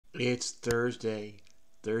It's Thursday.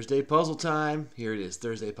 Thursday puzzle time. Here it is,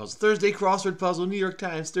 Thursday puzzle. Thursday crossword puzzle, New York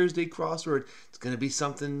Times, Thursday crossword. It's going to be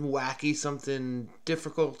something wacky, something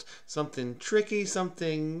difficult, something tricky,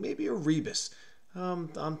 something maybe a rebus.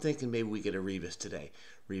 I'm thinking maybe we get a rebus today.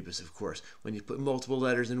 Rebus, of course, when you put multiple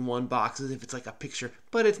letters in one box as if it's like a picture,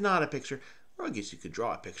 but it's not a picture. Or I guess you could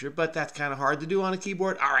draw a picture, but that's kind of hard to do on a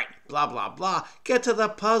keyboard. All right, blah, blah, blah. Get to the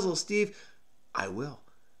puzzle, Steve. I will.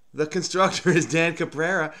 The constructor is Dan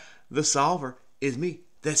Caprera. The solver is me.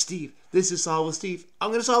 That's Steve. This is Solve with Steve. I'm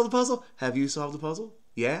going to solve the puzzle. Have you solved the puzzle?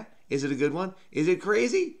 Yeah? Is it a good one? Is it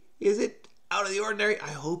crazy? Is it out of the ordinary? I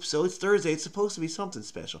hope so. It's Thursday. It's supposed to be something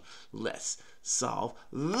special. Let's solve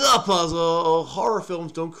the puzzle. Horror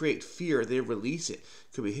films don't create fear. They release it.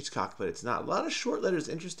 Could be Hitchcock, but it's not. A lot of short letters.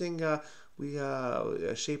 Interesting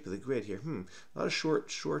shape of the grid here. A lot of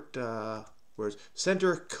short words.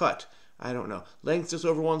 Center cut. I don't know. Length just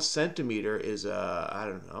over 1 centimeter is, I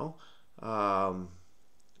don't know.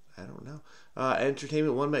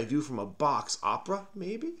 Entertainment one might view from a box. Opera,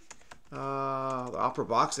 maybe? The opera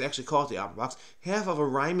box. They actually call it the opera box. Half of a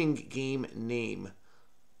rhyming game name.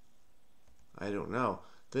 I don't know.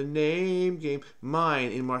 The name game.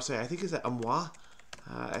 Mine in Marseille. I think is that Amwa?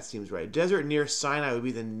 That seems right. Desert near Sinai would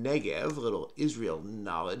be the Negev. A little Israel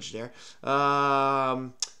knowledge there.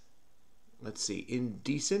 Let's see.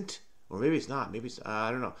 Indecent. Or maybe it's not. Maybe it's,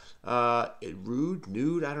 I don't know. Rude,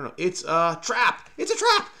 nude, I don't know. It's a trap. It's a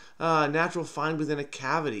trap. Natural find within a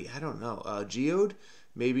cavity. I don't know. Geode,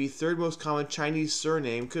 maybe third most common Chinese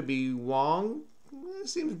surname. Could be Wong.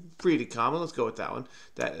 Seems pretty common. Let's go with that one.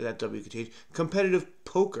 That W could change. Competitive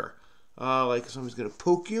poker. Like somebody's going to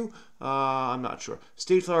poke you. I'm not sure.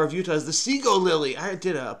 State flower of Utah is the Seagull lily. I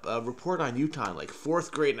did a report on Utah in like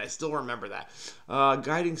 4th grade, and I still remember that.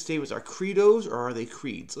 Guiding statements are credos, or are they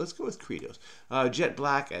creeds? Let's go with credos. Jet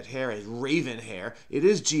black at hair is raven hair. It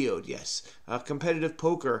is geode, yes. Competitive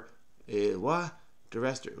poker. What?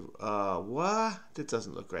 What? That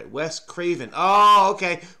doesn't look right. Wes Craven. Oh,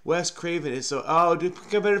 okay. Wes Craven is so. Oh,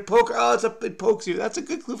 competitive poker. Oh, it pokes you. That's a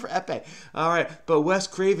good clue for Epe. All right, but Wes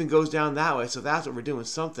Craven goes down that way, so that's what we're doing.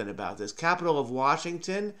 Something about this. Capital of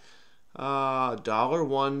Washington. Dollar,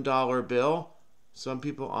 $1 bill. Some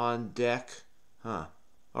people on deck.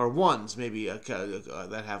 Or ones, maybe,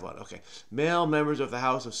 that have one. Okay. Male members of the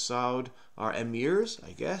House of Saud are emirs,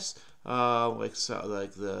 I guess. Like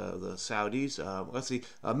the Saudis. Let's see.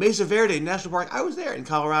 Mesa Verde National Park. I was there in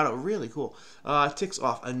Colorado. Really cool. Ticks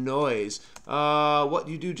off. Annoys. What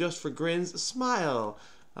you do just for grins. Smile.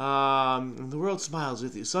 The world smiles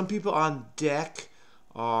with you. Some people on deck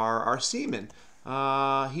are seamen.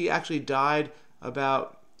 He actually died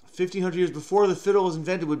about 1,500 years before the fiddle was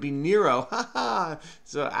invented. Would be Nero.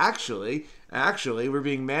 So actually, we're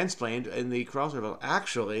being mansplained in the crossword.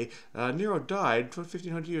 Actually, Nero died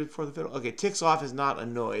 1,500 years before the fiddle. Okay, ticks off is not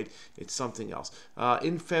annoyed. It's something else. I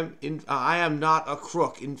am not a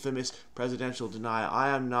crook. Infamous presidential denial. I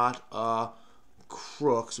am not a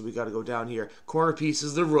crook. So we got to go down here. Corner piece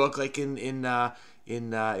is the rook, like in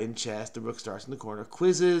chess. The rook starts in the corner.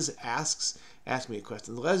 Quizzes, ask me a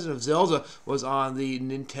question. The Legend of Zelda was on the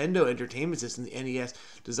Nintendo Entertainment System, the NES.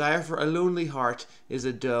 Desire for a lonely heart is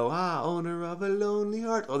a doe. Owner of a lonely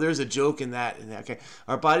heart. Oh, there's a joke in that. Okay.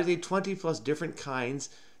 Our bodies need 20 plus different kinds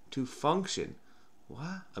to function.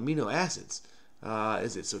 What? Amino acids.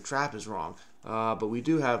 Is it? So trap is wrong. But we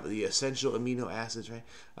do have the essential amino acids, right?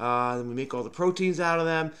 Then we make all the proteins out of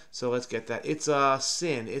them. So let's get that. It's a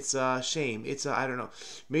sin. It's a shame. It's a, I don't know.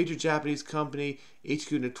 Major Japanese company,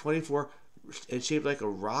 HQ in 24. It's shaped like a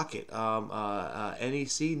rocket.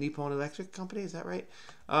 NEC, Nippon Electric Company, is that right?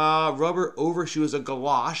 Rubber overshoe is a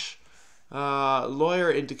galosh. Lawyer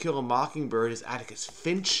in To Kill a Mockingbird is Atticus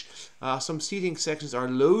Finch. Some seating sections are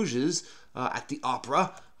loges at the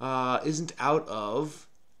opera. Isn't out of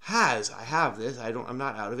has. I have this. I'm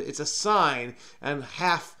not out of it. It's a sign, and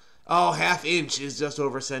half inch is just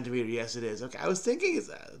over a centimeter. Yes, it is. Okay, I was thinking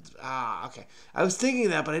okay. I was thinking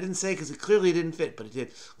that, but I didn't say because it clearly didn't fit, but it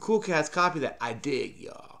did. Cool Cats, copy that. I dig,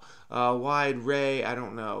 y'all. Wide ray, I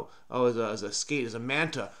don't know. Oh, as a skate, as a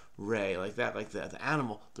manta ray, like that, like the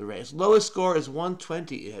animal, the ray. Its lowest score is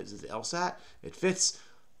 120. It has the LSAT. It fits.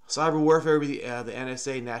 Cyber warfare would be the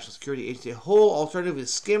NSA, National Security Agency. Whole alternative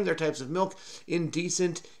is skim. Their types of milk.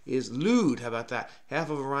 Indecent is lewd. How about that? Half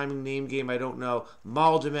of a rhyming name game. I don't know.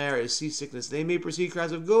 Mal de mer is seasickness. They may proceed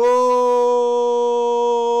cries of gold.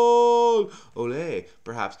 Ole,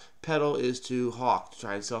 perhaps. Pedal is to hawk. To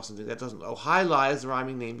try and sell something. That doesn't. Oh, high lie is the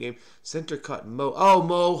rhyming name game. Center cut.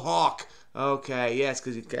 Mohawk. Okay, yes,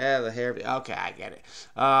 because you the hair. Okay, I get it.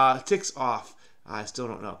 Ticks off. I still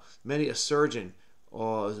don't know. Many a surgeon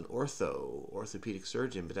is an orthopedic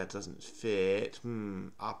surgeon, but that doesn't fit.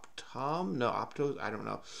 Optom? No, optos? I don't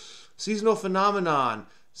know. Seasonal phenomenon.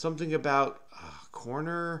 Something about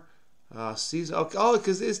corner. Season. Oh,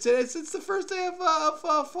 because it's the first day of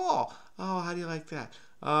fall. Oh, how do you like that?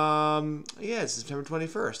 Yeah, it's September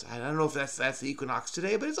 21st. I don't know if that's the equinox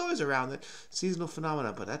today, but it's always around that seasonal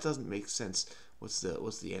phenomena. But that doesn't make sense. What's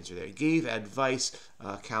the answer there? Gave advice,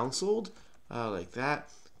 counseled, like that.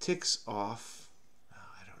 Ticks off. Oh,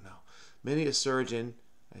 I don't know. Many a surgeon.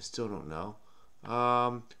 I still don't know.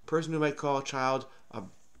 Person who might call a child a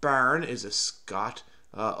bairn is a Scot.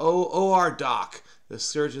 OR doc. The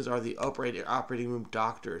surgeons are the operating room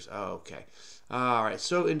doctors. Oh, okay. All right.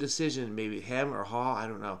 So indecision, maybe hem or haw. I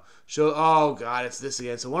don't know. Oh God, it's this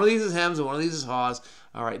again. So one of these is hems and one of these is haws.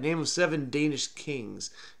 All right. Name of 7 Danish kings.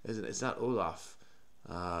 It's not Olaf.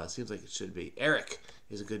 Seems like it should be. Eric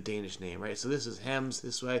is a good Danish name, right? So this is hems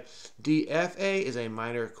this way. DFA is a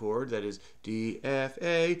minor chord. That is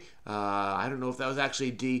DFA. I don't know if that was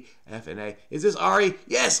actually D, F, and A. Is this Ari?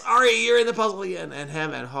 Yes, Ari, you're in the puzzle again. And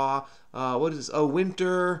hem and haw. What is this? Oh,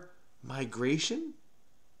 winter migration?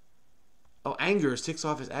 Oh, angers. Ticks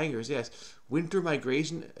off as angers, yes. Winter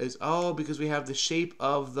migration is, because we have the shape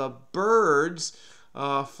of the birds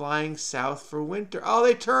flying south for winter. Oh,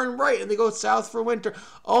 they turn right and they go south for winter.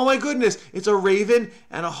 Oh my goodness, it's a raven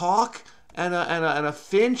and a hawk and a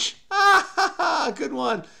finch. Good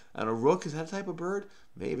one. And a rook, is that a type of bird?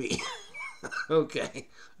 Maybe. Okay.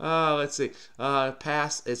 Let's see.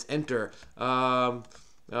 Pass is enter.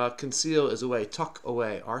 Conceal is away. Tuck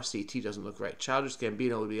away. RCT doesn't look right. Childish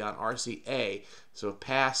Gambino would be on RCA. So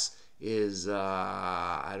pass is,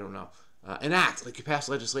 I don't know. Enact, like you pass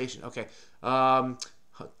legislation. Okay.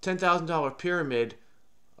 $10,000 pyramid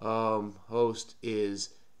host is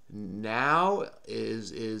now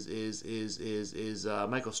is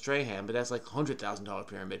Michael Strahan, but that's like $100,000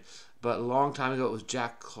 pyramid. But a long time ago it was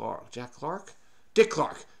Dick Clark, Jack Clark,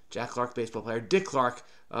 baseball player. Dick Clark,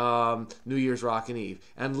 New Year's Rockin' Eve,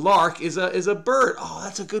 and Lark is a bird. Oh,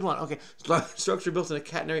 that's a good one. Okay, structure built in a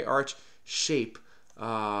catenary arch shape.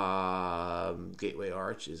 Gateway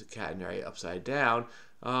arch is a catenary upside down.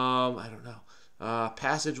 I don't know.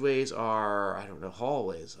 Passageways are, I don't know,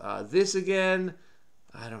 hallways. This again,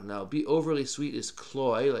 I don't know. Be overly sweet is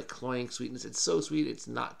cloy, like cloying sweetness. It's so sweet, it's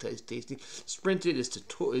not tasty. Sprinted is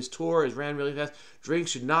tore, is ran really fast. Drink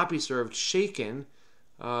should not be served shaken.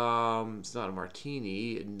 It's not a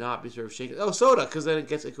martini. Not be served shaken. Oh, soda, because then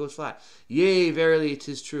it goes flat. Yea, verily,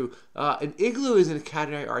 'tis true. An igloo is in a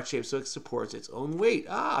catenary arch shape, so it supports its own weight.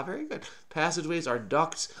 Very good. Passageways are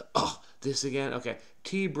ducts. Oh, this again. Okay.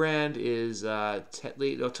 Tea brand is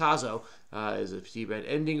Tazo is a tea brand.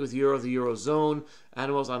 Ending with Euro, the Eurozone.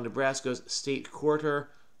 Animals on Nebraska's state quarter.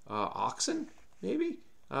 Oxen, maybe?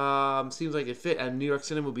 Seems like it fit. And New York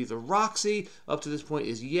Cinema will be the Roxy. Up to this point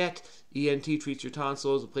is Yet. ENT treats your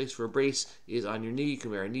tonsils. A place for a brace is on your knee. You can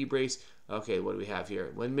wear a knee brace. Okay, what do we have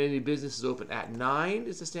here? When many businesses open at 9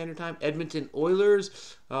 is the standard time. Edmonton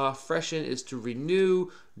Oilers. Freshen is to renew.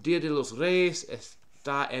 Dia de los Reyes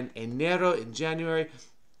está en enero, in January.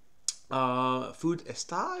 Food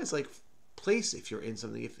está is like place if you're in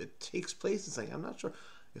something. If it takes place, it's like, I'm not sure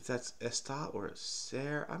if that's está or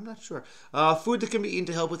ser. I'm not sure. Food that can be eaten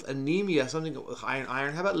to help with anemia, something with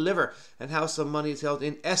iron. How about liver? And how some money is held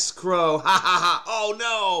in escrow. Ha ha ha. Oh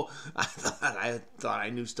no. I thought I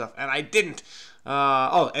knew stuff and I didn't.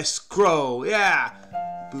 Escrow. Yeah.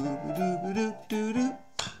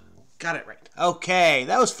 Got it right. Okay.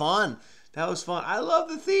 That was fun. I love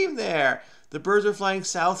the theme there. The birds are flying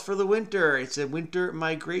south for the winter. It's a winter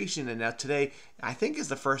migration. And now today, I think, is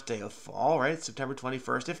the first day of fall, right? It's September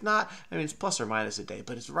 21st. If not, I mean, it's plus or minus a day,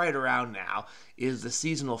 but it's right around now, is the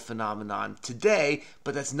seasonal phenomenon today.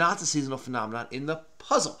 But that's not the seasonal phenomenon in the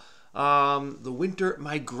puzzle. The winter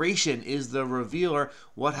migration is the revealer.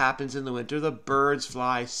 What happens in the winter? The birds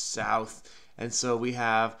fly south. And so we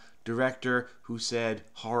have director who said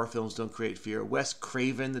horror films don't create fear. Wes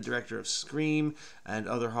Craven, the director of Scream and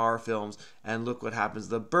other horror films. And look what happens.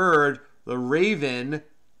 The bird, the raven,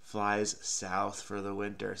 flies south for the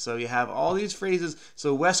winter. So you have all these phrases.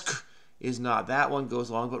 So Wes is not. That one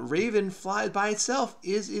goes along. But raven flies by itself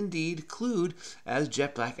is indeed clued as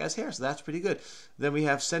jet black as hair. So that's pretty good. Then we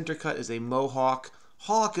have center cut is a mohawk.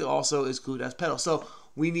 Hawk also is clued as petal. So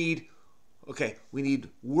we need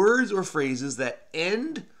words or phrases that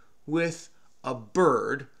end with a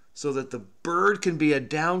bird so that the bird can be a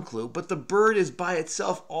down clue, but the bird is by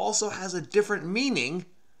itself also has a different meaning.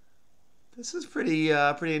 This is pretty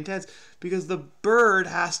intense because the bird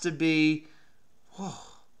has to be,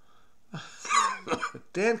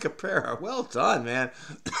 Dan Caprera, well done, man.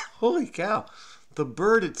 Holy cow. the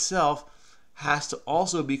bird itself has to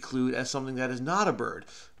also be clued as something that is not a bird,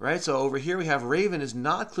 right? So over here we have raven is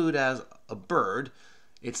not clued as a bird.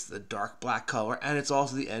 It's the dark black color, and it's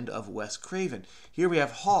also the end of Wes Craven. Here we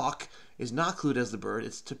have hawk is not clued as the bird.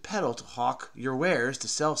 It's to peddle, to hawk your wares, to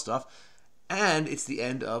sell stuff, and it's the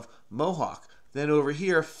end of Mohawk. Then over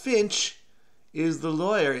here, Finch is the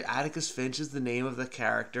lawyer. Atticus Finch is the name of the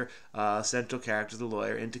character, central character, the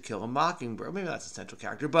lawyer in To Kill a Mockingbird. Maybe that's a central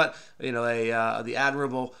character, but you know, the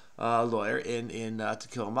admirable lawyer in To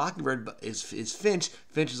Kill a Mockingbird is Finch.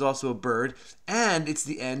 Finch is also a bird, and it's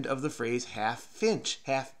the end of the phrase half Finch,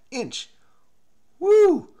 half inch.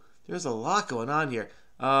 Woo! There's a lot going on here.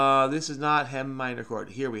 This is not hem minor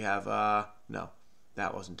chord. Here we have no,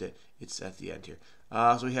 that wasn't it. It's at the end here.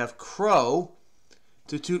 So we have crow.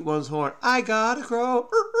 To toot one's horn. I got a crow.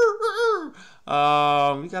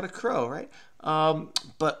 We got a crow, right?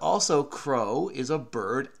 But also crow is a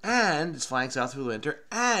bird, and it's flying south through the winter,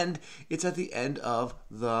 and it's at the end of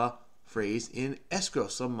the phrase in escrow.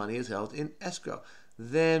 Some money is held in escrow.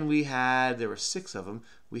 Then there were 6 of them.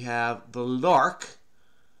 We have the lark.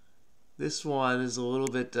 This one is a little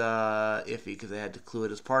bit iffy because they had to clue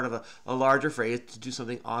it as part of a larger phrase to do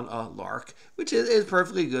something on a lark, which is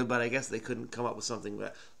perfectly good, but I guess they couldn't come up with something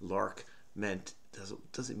that lark meant.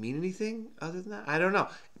 Does it mean anything other than that? I don't know.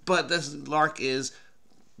 But this lark is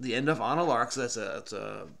the end of on a lark, so that's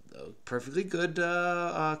a perfectly good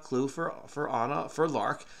clue for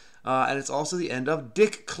lark. And it's also the end of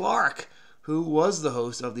Dick Clark, who was the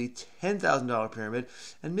host of the $10,000 pyramid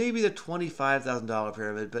and maybe the $25,000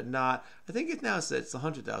 pyramid, but not, I think it's the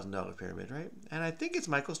 $100,000 pyramid, right? And I think it's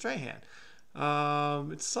Michael Strahan.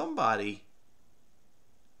 It's somebody.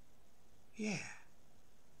 Yeah,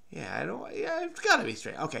 it's gotta be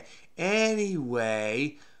Strahan. Okay.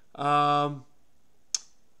 Anyway, it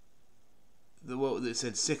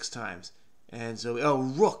said 6 times. And so,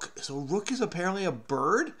 rook. So rook is apparently a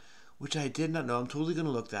bird, which I did not know. I'm totally going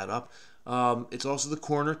to look that up. It's also the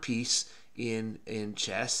corner piece in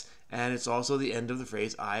chess, and it's also the end of the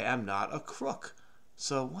phrase, I am not a crook.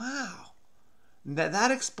 So, wow.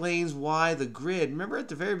 That explains why the grid, remember at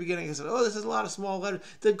the very beginning I said, this is a lot of small letters.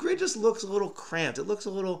 The grid just looks a little cramped. It looks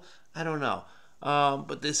a little, I don't know.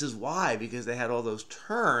 But this is why, because they had all those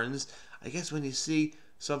turns. I guess when you see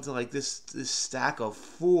something like this stack of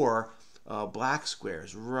 4 black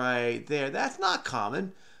squares right there, that's not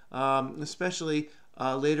common, especially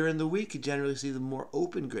later in the week. You generally see the more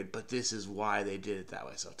open grid, but this is why they did it that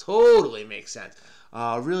way. So totally makes sense.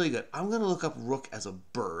 Really good. I'm going to look up rook as a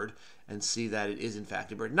bird and see that it is in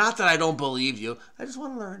fact a bird. Not that I don't believe you. I just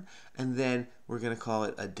want to learn. And then we're going to call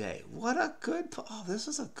it a day. What a good, this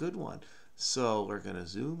is a good one. So we're going to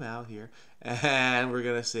zoom out here and we're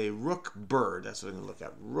going to say rook bird. That's what I'm going to look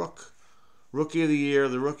at. Rook. Rookie of the year,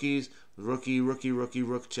 the rookies, rookie,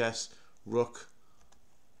 rook chess, rook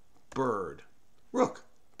bird. Rook,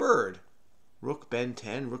 bird. Rook, Ben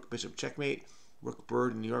 10, rook, bishop, checkmate. Rook,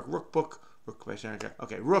 bird in New York. Rook, book. Rook, by Sharon Jack.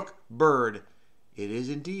 Okay, rook, bird. It is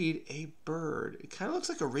indeed a bird. It kind of looks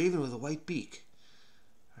like a raven with a white beak.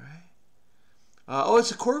 All right.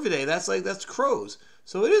 It's a corvidae. That's crows.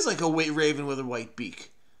 So it is like a raven with a white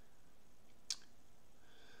beak.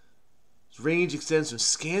 Its range extends from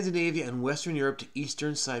Scandinavia and Western Europe to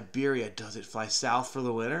eastern Siberia. Does it fly south for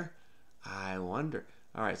the winter? I wonder.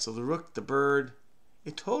 All right, so the rook, the bird,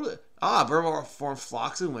 it totally... bird will form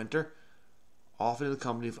flocks in winter, often in the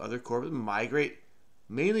company of other corvids, migrate,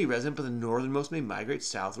 mainly resident, but the northernmost may migrate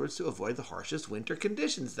southwards to avoid the harshest winter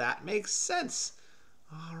conditions. That makes sense.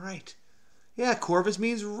 All right. Yeah, corvus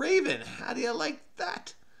means raven. How do you like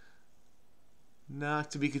that?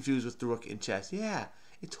 Not to be confused with the rook in chess. Yeah,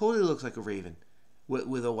 it totally looks like a raven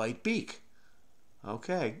with a white beak.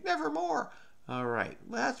 Okay, nevermore. All right,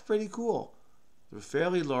 well, that's pretty cool. They're a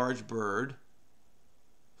fairly large bird,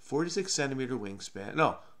 46 centimeter wingspan.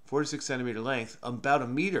 No, 46 centimeter length, about a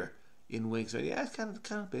meter in wingspan. Yeah, it's kind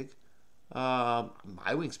of big. My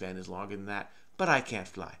wingspan is longer than that, but I can't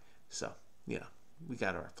fly. So, we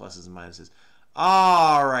got our pluses and minuses.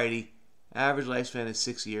 All righty. Average lifespan is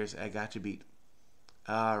 6 years. I got you beat.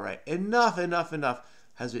 All right. Enough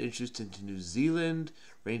has been introduced into New Zealand.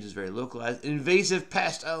 Range is very localized. Invasive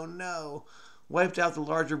pest. Oh, no. Wiped out the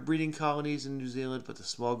larger breeding colonies in New Zealand, but the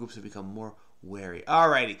small groups have become more wary.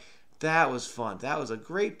 Alrighty, that was fun. That was a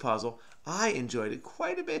great puzzle. I enjoyed it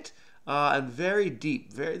quite a bit, and very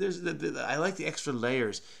deep. I like the extra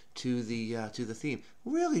layers to the theme.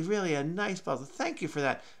 Really a nice puzzle. Thank you for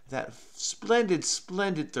that splendid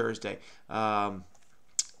Thursday, Dan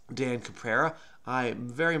Caprera. I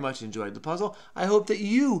very much enjoyed the puzzle. I hope that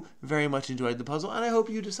you very much enjoyed the puzzle, and I hope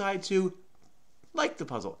you decide to like the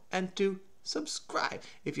puzzle and to subscribe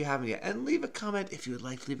if you haven't yet, and leave a comment if you would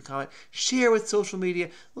like to leave a comment. Share with social media.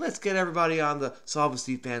 Let's get everybody on the Solve with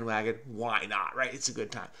Steve bandwagon. Why not, right? It's a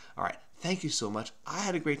good time. All right, thank you so much. I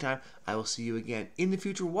had a great time. I will see you again in the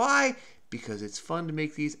future. Why? Because it's fun to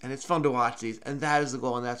make these, and it's fun to watch these, and that is the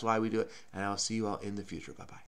goal, and that's why we do it. And I will see you all in the future. Bye-bye.